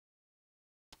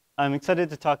I'm excited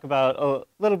to talk about a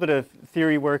little bit of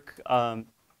theory work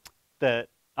that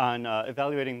on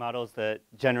evaluating models that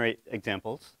generate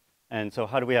examples. And so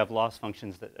how do we have loss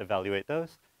functions that evaluate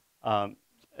those?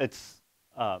 It's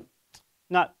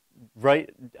not right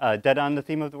dead on the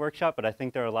theme of the workshop, but I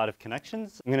think there are a lot of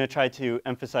connections. I'm going to try to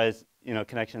emphasize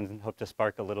connections and hope to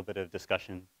spark a little bit of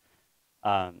discussion.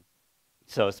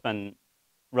 So spend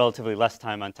relatively less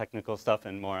time on technical stuff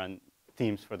and more on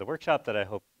themes for the workshop that I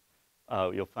hope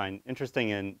you'll find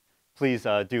interesting. And please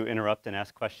do interrupt and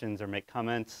ask questions or make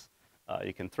comments.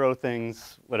 You can throw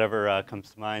things, whatever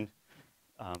comes to mind.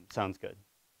 Sounds good.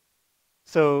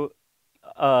 So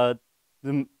I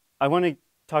want to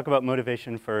talk about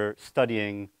motivation for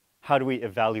studying how do we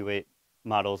evaluate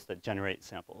models that generate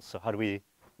samples. So how do we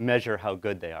measure how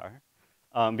good they are?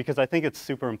 Because I think it's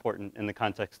super important in the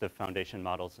context of foundation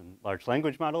models and large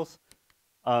language models.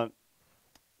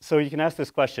 So you can ask this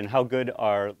question, how good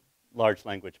are large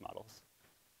language models?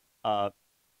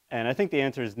 And I think the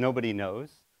answer is nobody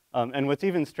knows. And what's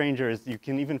even stranger is you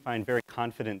can even find very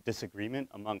confident disagreement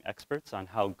among experts on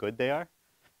how good they are.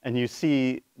 And you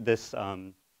see this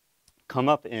come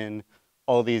up in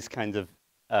all these kinds of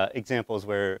examples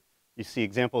where you see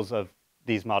examples of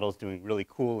these models doing really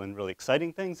cool and really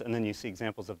exciting things, and then you see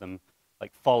examples of them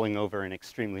like falling over in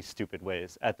extremely stupid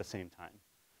ways at the same time.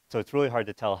 So it's really hard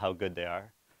to tell how good they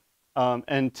are.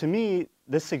 And to me,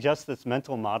 this suggests this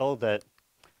mental model that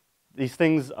these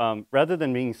things, rather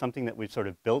than being something that we've sort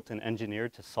of built and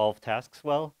engineered to solve tasks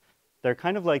well, they're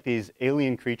kind of like these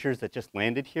alien creatures that just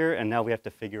landed here, and now we have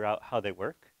to figure out how they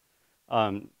work.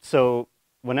 So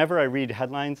whenever I read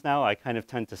headlines now, I kind of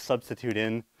tend to substitute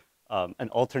in an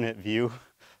alternate view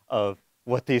of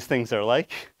what these things are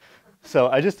like. So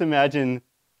I just imagine,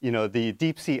 the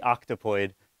deep sea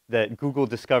octopoid that Google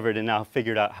discovered and now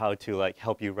figured out how to like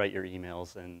help you write your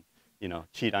emails and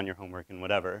cheat on your homework and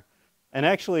whatever. And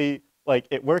actually, like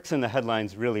it works in the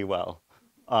headlines really well,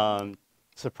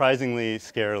 surprisingly,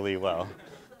 scarily well.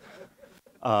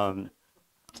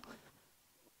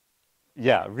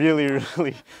 Yeah, really,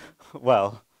 really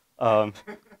well.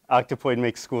 Octopoid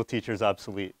makes school teachers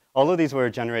obsolete. All of these were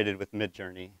generated with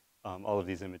Midjourney, all of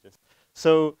these images.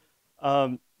 So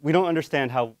we don't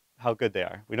understand how good they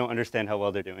are. We don't understand how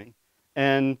well they're doing.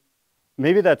 And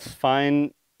maybe that's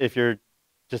fine if you're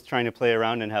just trying to play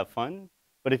around and have fun.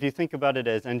 But if you think about it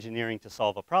as engineering to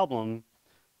solve a problem,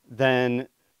 then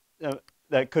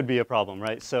that could be a problem,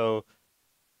 right? So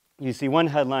you see one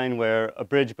headline where a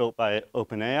bridge built by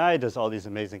OpenAI does all these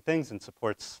amazing things and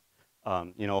supports a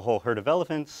whole herd of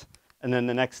elephants. And then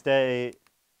the next day,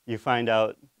 you find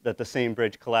out that the same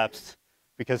bridge collapsed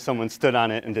because someone stood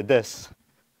on it and did this.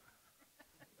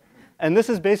 And this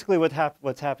is basically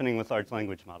what's happening with large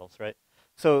language models, right?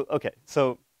 So, OK,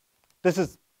 so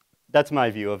that's my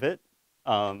view of it.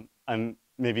 I'm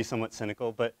maybe somewhat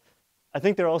cynical, but I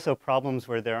think there are also problems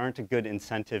where there aren't good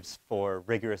incentives for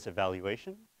rigorous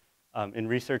evaluation. In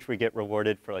research, we get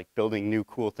rewarded for like building new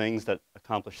cool things that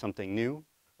accomplish something new,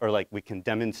 or like we can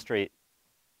demonstrate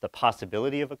the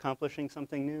possibility of accomplishing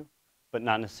something new, but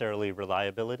not necessarily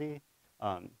reliability.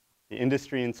 The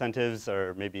industry incentives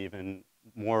are maybe even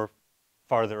more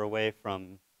farther away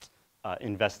from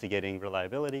investigating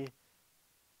reliability.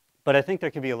 But I think there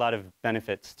could be a lot of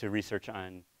benefits to research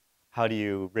on how do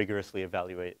you rigorously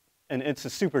evaluate. And it's a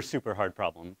super, super hard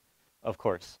problem, of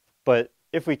course. But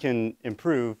if we can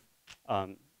improve,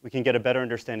 we can get a better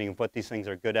understanding of what these things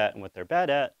are good at and what they're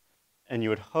bad at. And you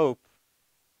would hope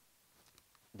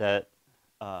that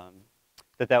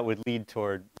that would lead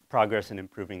toward progress in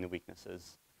improving the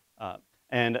weaknesses.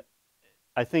 And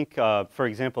I think, for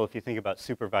example, if you think about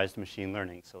supervised machine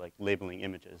learning, so like labeling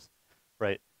images,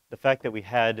 right? The fact that we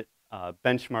had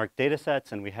benchmark data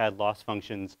sets and we had loss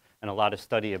functions and a lot of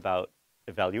study about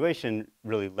evaluation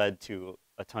really led to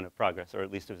a ton of progress, or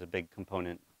at least it was a big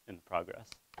component in the progress.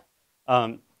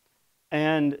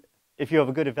 And if you have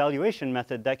a good evaluation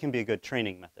method, that can be a good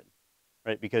training method,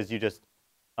 right? Because you just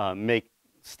make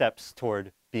steps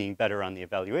toward being better on the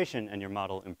evaluation and your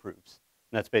model improves.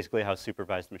 And that's basically how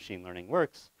supervised machine learning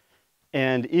works.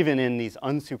 And even in these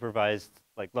unsupervised,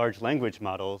 like large language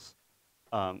models,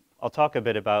 I'll talk a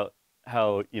bit about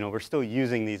how we're still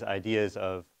using these ideas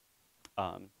of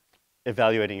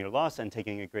evaluating your loss and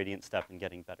taking a gradient step and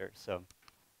getting better. So,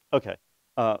 OK.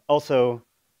 Also,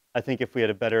 I think if we had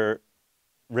a better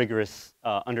rigorous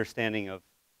understanding of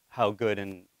how good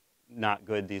and not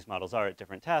good these models are at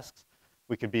different tasks,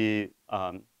 we could be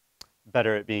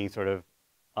better at being sort of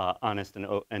honest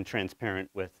and transparent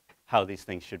with how these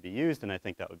things should be used, and I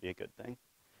think that would be a good thing.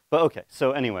 But OK,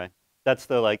 so anyway, that's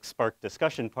the like spark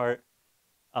discussion part.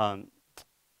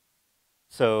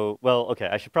 So, well, OK,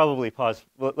 I should probably pause.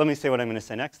 Well, let me say what I'm going to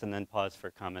say next and then pause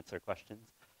for comments or questions.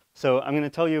 So I'm going to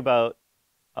tell you about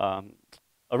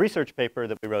a research paper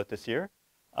that we wrote this year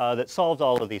that solved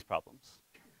all of these problems.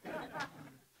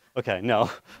 OK,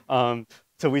 no.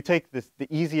 So we take the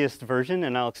easiest version,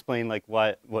 and I'll explain like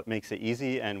what makes it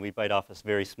easy, and we bite off a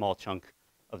very small chunk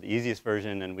of the easiest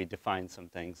version, and we define some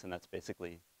things, and that's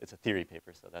basically, it's a theory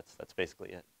paper, so that's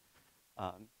basically it.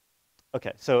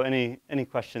 OK, so any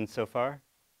questions so far?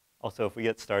 Also, if we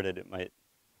get started, it might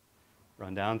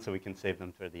run down, so we can save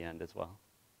them for the end as well.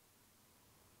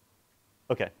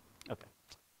 OK.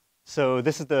 So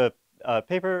this is the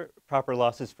paper, Proper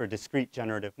Losses for Discrete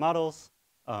Generative Models,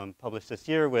 published this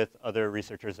year with other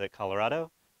researchers at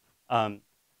Colorado.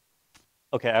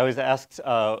 OK, I was asked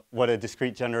what a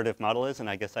discrete generative model is, and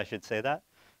I guess I should say that.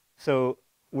 So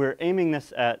we're aiming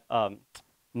this at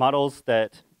models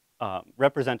that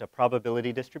represent a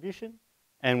probability distribution.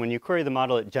 And when you query the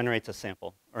model, it generates a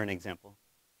sample or an example.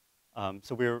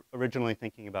 So we were originally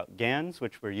thinking about GANs,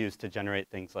 which were used to generate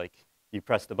things like you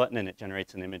press the button and it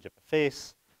generates an image of a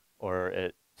face,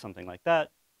 or something like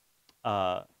that.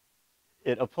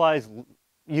 It applies,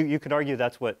 you could argue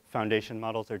that's what foundation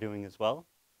models are doing as well,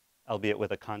 albeit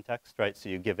with a context, right? So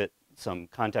you give it some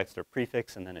context or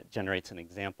prefix, and then it generates an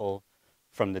example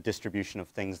from the distribution of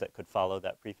things that could follow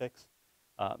that prefix.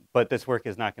 But this work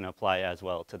is not going to apply as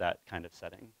well to that kind of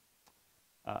setting.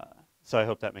 So I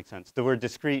hope that makes sense. The word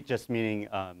discrete just meaning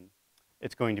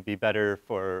it's going to be better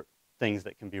for things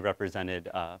that can be represented,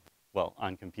 well,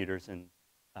 on computers in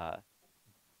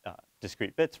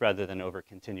discrete bits rather than over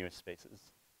continuous spaces.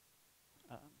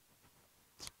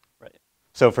 Right.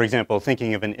 So for example,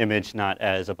 thinking of an image not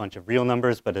as a bunch of real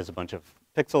numbers, but as a bunch of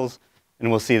pixels, and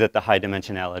we'll see that the high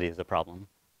dimensionality is a problem.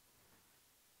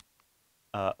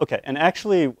 OK, and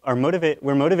actually,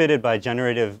 we're motivated by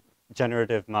generative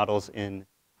models in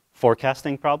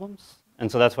forecasting problems.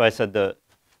 And so that's why I said the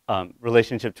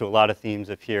relationship to a lot of themes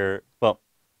of here. Well,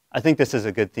 I think this is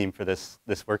a good theme for this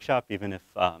workshop, even if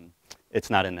it's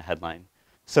not in the headline.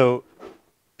 So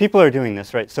people are doing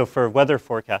this, right? So for weather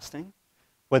forecasting,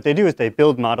 what they do is they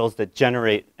build models that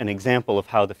generate an example of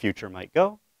how the future might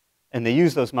go. And they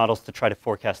use those models to try to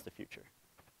forecast the future.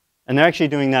 And they're actually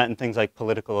doing that in things like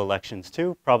political elections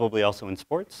too, probably also in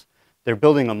sports. They're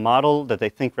building a model that they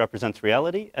think represents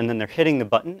reality, and then they're hitting the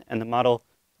button, and the model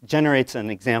generates an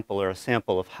example or a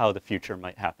sample of how the future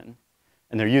might happen.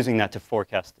 And they're using that to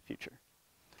forecast the future.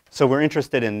 So we're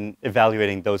interested in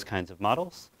evaluating those kinds of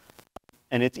models.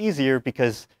 And it's easier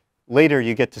because later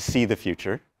you get to see the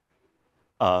future.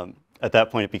 At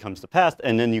that point, it becomes the past,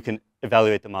 and then you can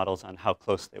evaluate the models on how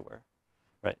close they were.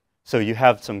 So you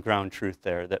have some ground truth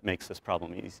there that makes this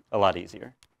problem a lot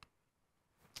easier.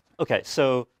 OK,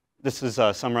 so this is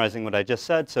summarizing what I just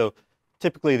said. So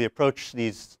typically, the approach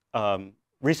these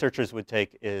researchers would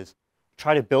take is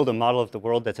try to build a model of the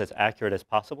world that's as accurate as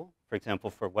possible. For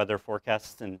example, for weather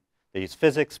forecasts, and they use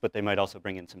physics, but they might also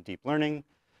bring in some deep learning.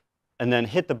 And then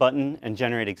hit the button and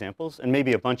generate examples, and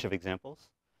maybe a bunch of examples.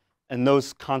 And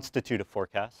those constitute a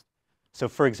forecast. So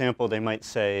for example, they might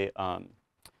say,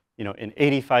 in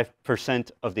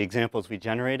 85% of the examples we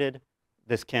generated,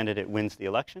 this candidate wins the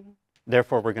election.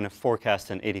 Therefore, we're going to forecast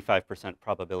an 85%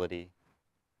 probability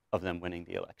of them winning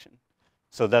the election.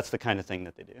 So that's the kind of thing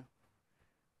that they do.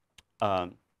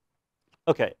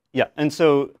 OK, yeah. And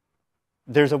so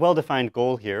there's a well-defined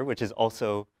goal here, which is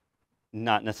also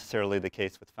not necessarily the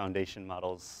case with foundation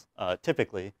models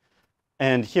typically.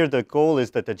 And here, the goal is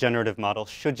that the generative model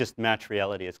should just match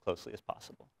reality as closely as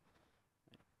possible.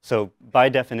 So by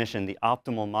definition, the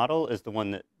optimal model is the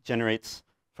one that generates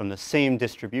from the same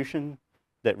distribution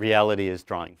that reality is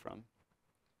drawing from.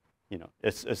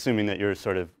 It's assuming that you're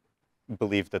sort of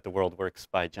believe that the world works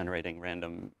by generating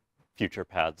random future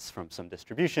paths from some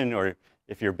distribution, or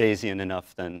if you're Bayesian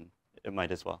enough, then it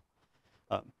might as well.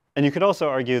 And you could also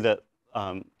argue that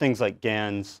things like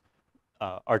GANs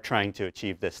are trying to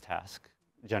achieve this task,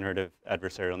 generative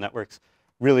adversarial networks.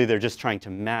 Really, they're just trying to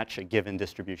match a given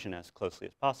distribution as closely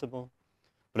as possible.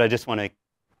 But I just want to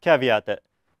caveat that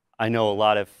I know a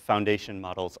lot of foundation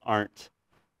models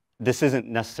this isn't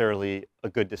necessarily a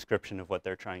good description of what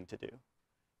they're trying to do.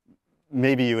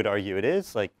 Maybe you would argue it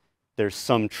is. Like, there's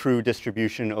some true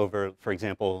distribution over, for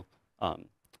example,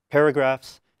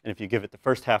 paragraphs. And if you give it the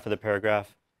first half of the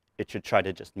paragraph, it should try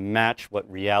to just match what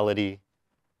reality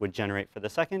would generate for the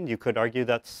second. You could argue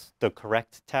that's the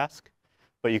correct task.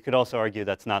 But you could also argue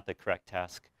that's not the correct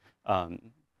task.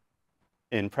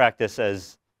 In practice,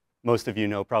 as most of you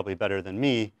know probably better than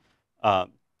me,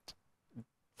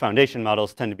 foundation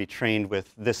models tend to be trained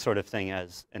with this sort of thing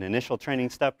as an initial training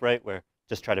step, right, where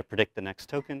just try to predict the next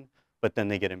token. but then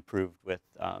they get improved with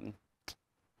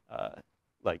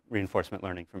like reinforcement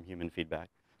learning from human feedback.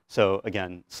 So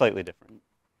again, slightly different.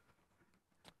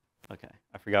 Okay,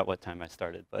 I forgot what time I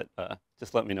started, but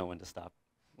just let me know when to stop.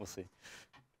 We'll see.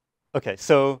 Okay,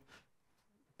 so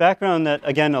background that,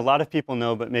 again, a lot of people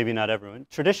know, but maybe not everyone.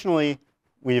 Traditionally,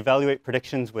 we evaluate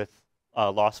predictions with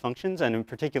loss functions, and in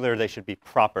particular, they should be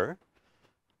proper.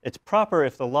 It's proper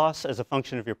if the loss as a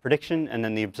function of your prediction and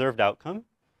then the observed outcome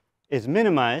is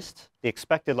minimized, the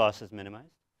expected loss is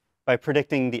minimized, by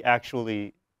predicting the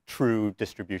actually true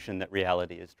distribution that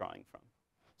reality is drawing from.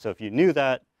 So if you knew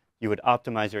that, you would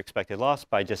optimize your expected loss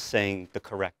by just saying the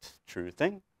correct true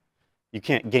thing. You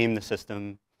can't game the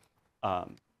system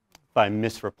by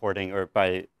misreporting or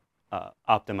by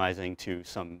optimizing to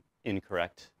some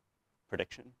incorrect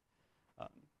prediction.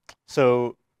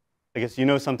 So I guess you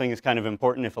know something is kind of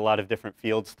important if a lot of different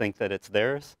fields think that it's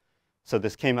theirs. So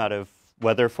this came out of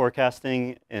weather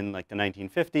forecasting in like the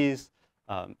 1950s.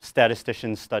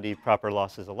 Statisticians study proper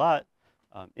losses a lot.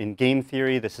 In game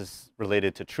theory, this is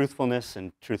related to truthfulness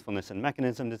and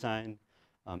mechanism design.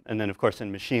 And then, of course,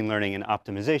 in machine learning and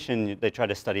optimization, they try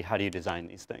to study how do you design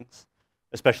these things,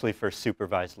 especially for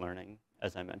supervised learning,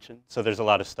 as I mentioned. So there's a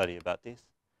lot of study about these.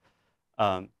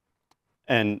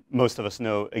 And most of us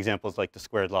know examples like the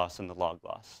squared loss and the log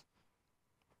loss.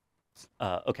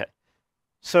 OK,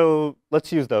 so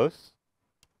let's use those.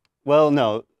 Well,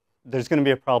 no, there's going to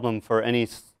be a problem for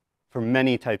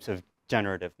many types of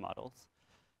generative models.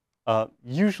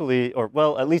 Usually, or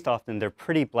well, at least often, they're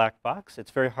pretty black box.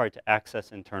 It's very hard to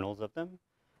access internals of them.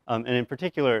 And in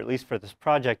particular, at least for this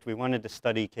project, we wanted to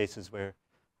study cases where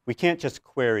we can't just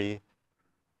query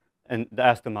and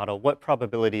ask the model, what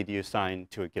probability do you assign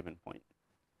to a given point?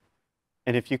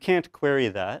 And if you can't query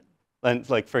that,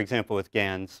 like for example with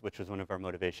GANs, which was one of our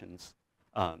motivations,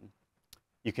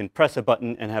 you can press a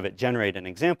button and have it generate an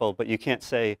example, but you can't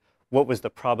say, what was the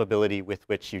probability with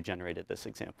which you generated this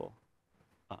example?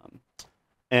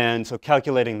 And so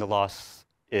calculating the loss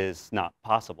is not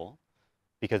possible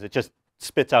because it just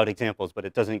spits out examples, but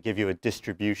it doesn't give you a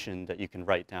distribution that you can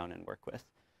write down and work with.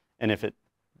 And if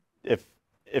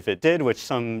it did, which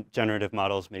some generative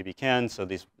models maybe can, so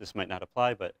this might not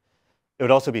apply, but it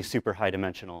would also be super high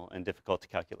dimensional and difficult to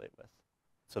calculate with.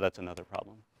 So that's another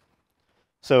problem.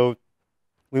 So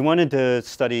we wanted to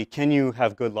study, can you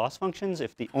have good loss functions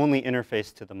if the only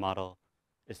interface to the model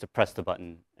is to press the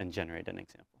button and generate an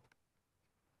example?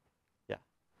 Yeah?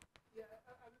 Yeah,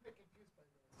 I'm a bit confused by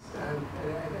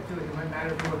this. I feel like it might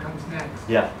matter for what comes next.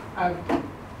 Yeah.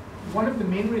 One of the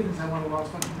main reasons I want a loss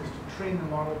function is to train the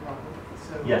model properly.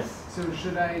 So, yes. So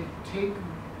should I take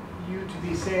you to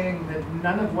be saying that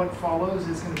none of what follows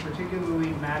is going to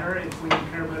particularly matter if what you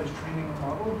care about is training a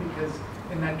model? Because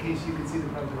in that case, you could see the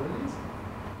probabilities?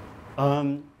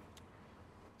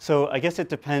 So I guess it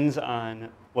depends on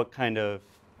what kind of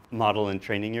model and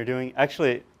training you're doing.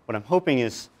 Actually, what I'm hoping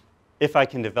is if I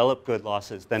can develop good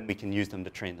losses, then we can use them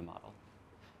to train the model.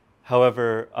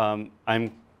 However,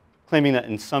 I'm claiming that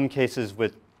in some cases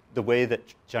with the way that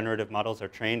generative models are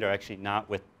trained are actually not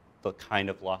with the kind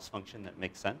of loss function that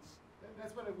makes sense.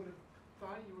 That's what I would have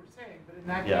thought you were saying. But in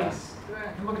that case,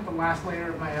 I can look at the last layer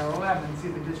of my LLM and see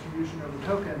the distribution over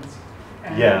tokens.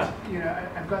 And you know,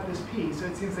 I've got this P, so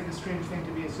it seems like a strange thing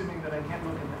to be assuming that I can't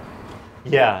look at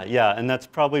that. Yeah, and that's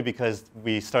probably because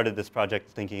we started this project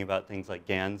thinking about things like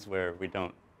GANs, where we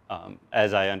don't,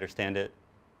 as I understand it,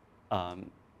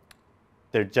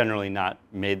 they're generally not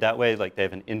made that way. Like they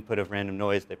have an input of random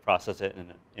noise, they process it,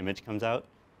 and an image comes out.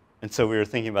 And so we were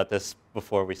thinking about this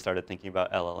before we started thinking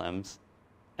about LLMs.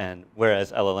 And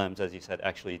whereas LLMs, as you said,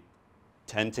 actually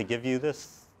tend to give you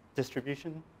this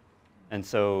distribution. And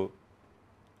so,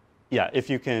 yeah, if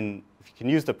you can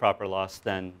use the proper loss,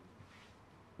 then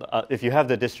if you have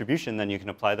the distribution, then you can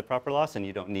apply the proper loss, and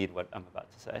you don't need what I'm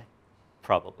about to say,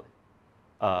 probably.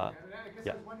 I guess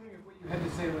I was wondering if what you had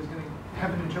to say was going to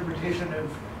have an interpretation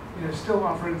of, you know, still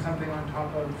offering something on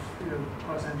top of, you know,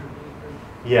 cross entropy.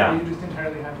 Yeah. Are you just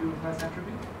entirely happy with cross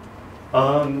entropy?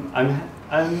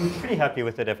 I'm pretty happy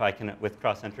with it if I can with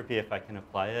cross entropy if I can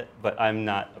apply it, but I'm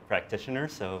not a practitioner,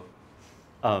 so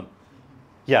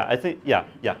yeah, I think yeah.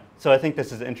 So I think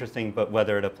this is interesting, but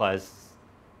whether it applies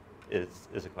is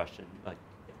a question. Like,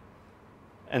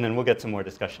 and then we'll get some more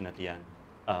discussion at the end,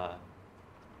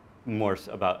 more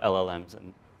about LLMs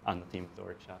and on the theme of the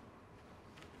workshop.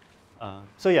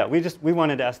 So yeah, we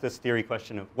wanted to ask this theory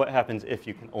question of what happens if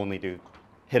you can only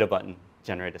hit a button,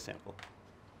 generate a sample.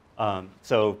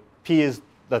 So P is,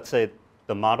 let's say,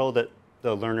 the model that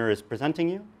the learner is presenting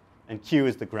you, and Q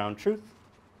is the ground truth.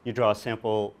 You draw a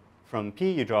sample from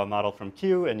P, you draw a model from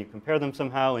Q, and you compare them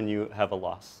somehow, and you have a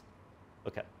loss.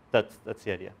 OK. That's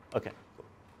the idea. OK.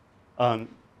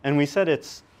 And we said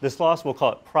this loss, we'll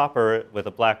call it proper with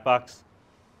a black box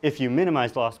if you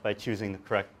minimize loss by choosing the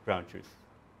correct ground truth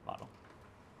model.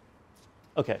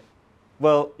 OK.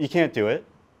 Well, you can't do it.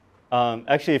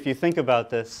 Actually, if you think about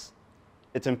this,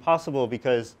 it's impossible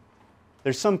because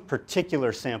there's some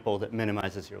particular sample that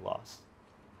minimizes your loss.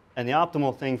 And the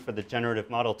optimal thing for the generative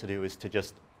model to do is to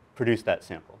just produce that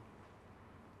sample.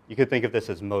 You could think of this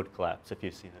as mode collapse if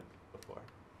you've seen it before.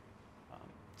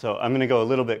 So I'm going to go a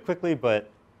little bit quickly, but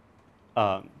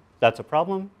that's a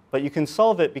problem. But you can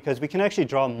solve it because we can actually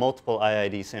draw multiple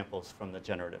IID samples from the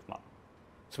generative model.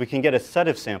 So we can get a set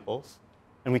of samples,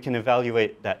 and we can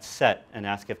evaluate that set and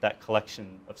ask if that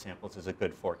collection of samples is a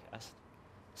good forecast.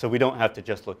 So we don't have to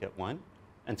just look at one.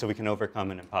 And so we can overcome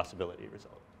an impossibility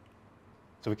result.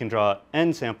 So we can draw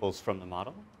n samples from the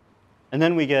model. And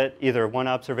then we get either one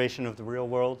observation of the real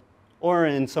world, or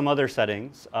in some other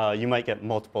settings, you might get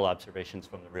multiple observations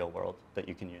from the real world that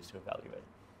you can use to evaluate.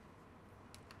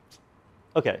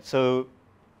 OK, so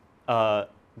the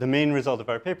main result of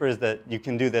our paper is that you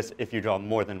can do this if you draw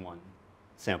more than one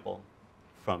sample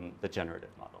from the generative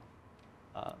model.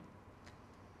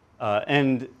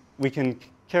 And we can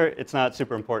it's not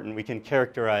super important. We can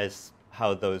characterize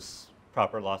how those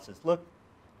proper losses look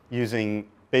using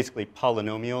basically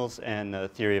polynomials and the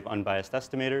theory of unbiased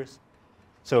estimators.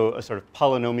 So a sort of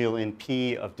polynomial in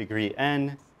P of degree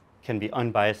n can be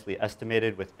unbiasedly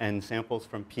estimated with n samples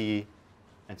from P.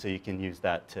 And so you can use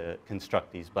that to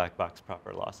construct these black box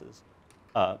proper losses.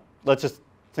 Let's just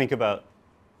think about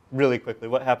really quickly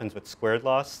what happens with squared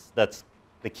loss. That's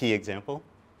the key example.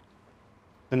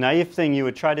 The naive thing you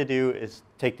would try to do is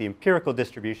take the empirical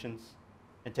distributions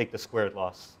and take the squared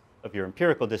loss of your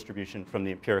empirical distribution from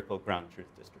the empirical ground truth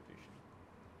distribution.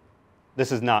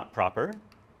 This is not proper.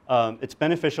 It's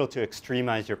beneficial to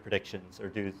extremize your predictions or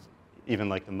do even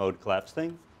like the mode collapse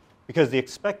thing, because the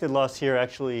expected loss here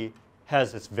actually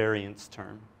has this variance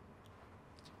term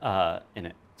in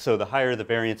it. So the higher the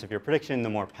variance of your prediction, the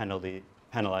more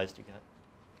penalized you get.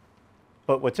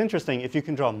 But what's interesting, if you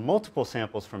can draw multiple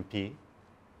samples from P,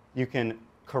 you can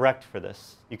correct for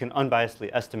this. You can unbiasedly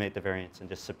estimate the variance and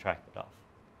just subtract it off.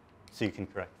 So you can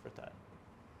correct for that.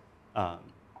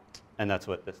 And that's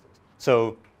what this is.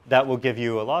 So that will give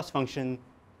you a loss function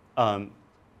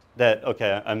that,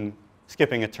 OK, I'm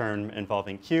skipping a term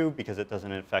involving Q because it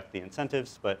doesn't affect the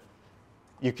incentives. But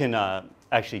you can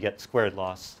actually get squared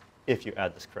loss if you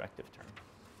add this corrective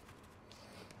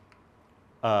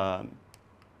term.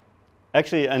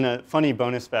 Actually, and a funny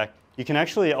bonus fact, you can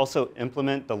actually also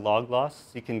implement the log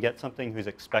loss. You can get something whose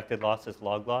expected loss is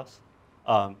log loss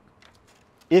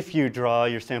if you draw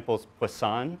your samples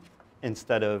Poisson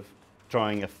instead of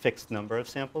drawing a fixed number of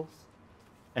samples.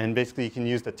 And basically, you can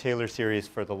use the Taylor series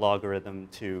for the logarithm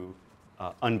to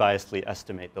unbiasedly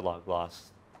estimate the log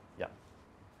loss. Yeah.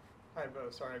 Hi, Bo.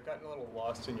 Sorry, I've gotten a little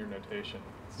lost in your notation.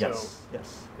 Yes. So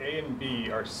yes. A and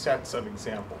B are sets of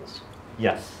examples.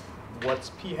 Yes.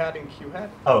 What's p hat and q hat?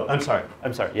 Oh, I'm sorry.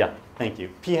 Yeah, thank you.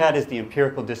 P hat is the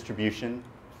empirical distribution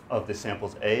of the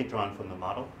samples A drawn from the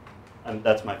model. And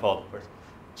that's my fault, of course.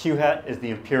 Q hat is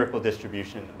the empirical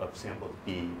distribution of samples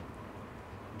B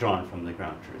drawn from the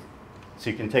ground truth. So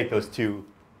you can take those two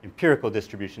empirical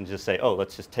distributions, just say, oh,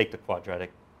 let's just take the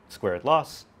quadratic squared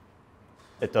loss.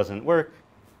 It doesn't work.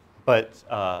 But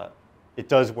it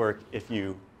does work if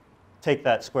you take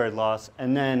that squared loss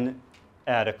and then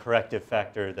add a corrective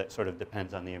factor that sort of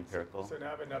depends on the empirical. So now I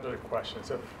have another question.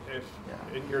 So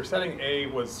if your setting A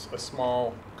was a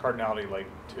small cardinality like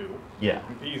 2, yeah,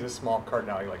 and B is a small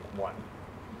cardinality like 1.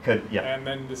 Could, yeah. And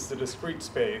then this is a discrete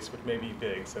space, which may be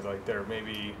big. So like there may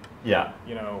be, yeah,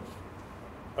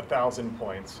 1,000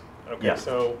 points. Okay, yeah.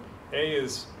 So A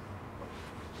is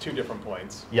 2 different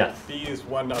points. Yes. B is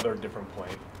 1 other different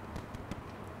point.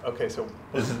 Okay, so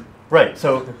this is right.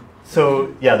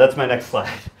 So yeah, that's my next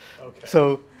slide. Okay.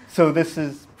 So this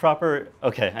is proper.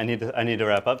 Okay, I need to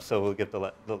wrap up. So we'll get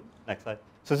the next slide.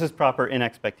 So this is proper in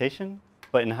expectation,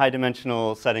 but in high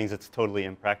dimensional settings, it's totally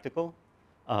impractical.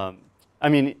 I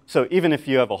mean, so even if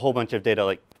you have a whole bunch of data,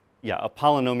 like a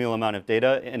polynomial amount of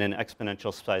data in an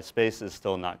exponential size space is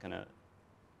still not going to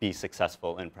be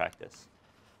successful in practice.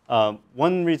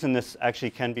 One reason this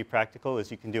actually can be practical is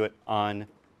you can do it on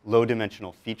low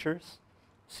dimensional features.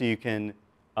 So you can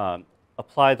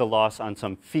apply the loss on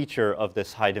some feature of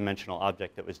this high dimensional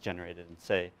object that was generated and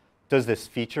say, does this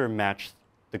feature match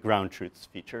the ground truth's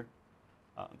feature?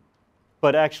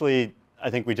 But actually,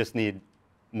 I think we just need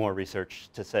more research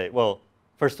to say, well,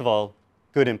 first of all,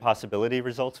 good impossibility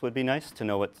results would be nice to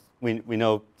know what we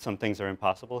know some things are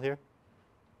impossible here.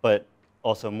 But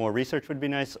also more research would be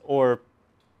nice, or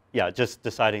yeah, just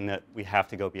deciding that we have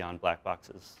to go beyond black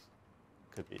boxes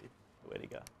could be the way to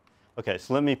go. OK,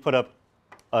 so let me put up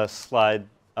a slide.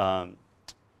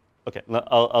 OK,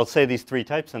 I'll say these 3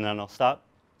 types, and then I'll stop.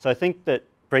 So I think that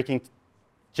breaking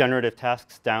generative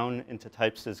tasks down into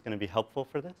types is going to be helpful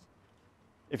for this.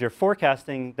 If you're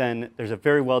forecasting, then there's a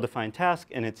very well-defined task,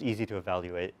 and it's easy to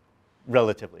evaluate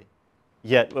relatively.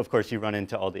 Yet, of course, you run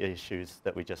into all the issues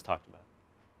that we just talked about.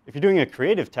 If you're doing a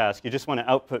creative task, you just want to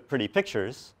output pretty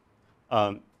pictures.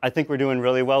 I think we're doing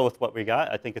really well with what we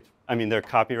got. I mean, there are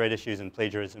copyright issues and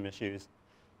plagiarism issues.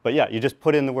 But yeah, you just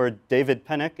put in the word David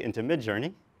Pennock into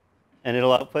Midjourney, and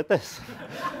it'll output this.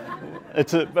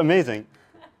 It's amazing.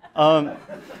 Don't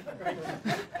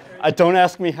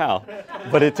ask me how,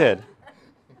 but it did.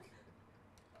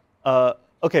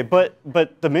 OK, but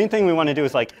the main thing we want to do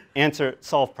is like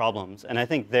solve problems. And I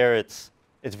think there it's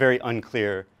very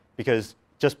unclear, because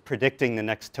just predicting the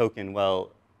next token, well,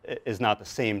 is not the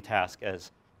same task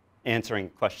as answering a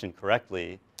question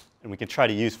correctly. And we can try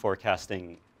to use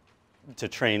forecasting to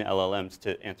train LLMs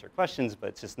to answer questions, but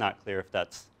it's just not clear if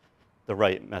that's the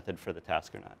right method for the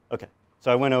task or not. OK,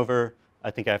 so I went over.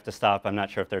 I think I have to stop. I'm not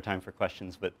sure if there are time for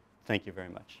questions, but thank you very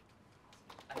much.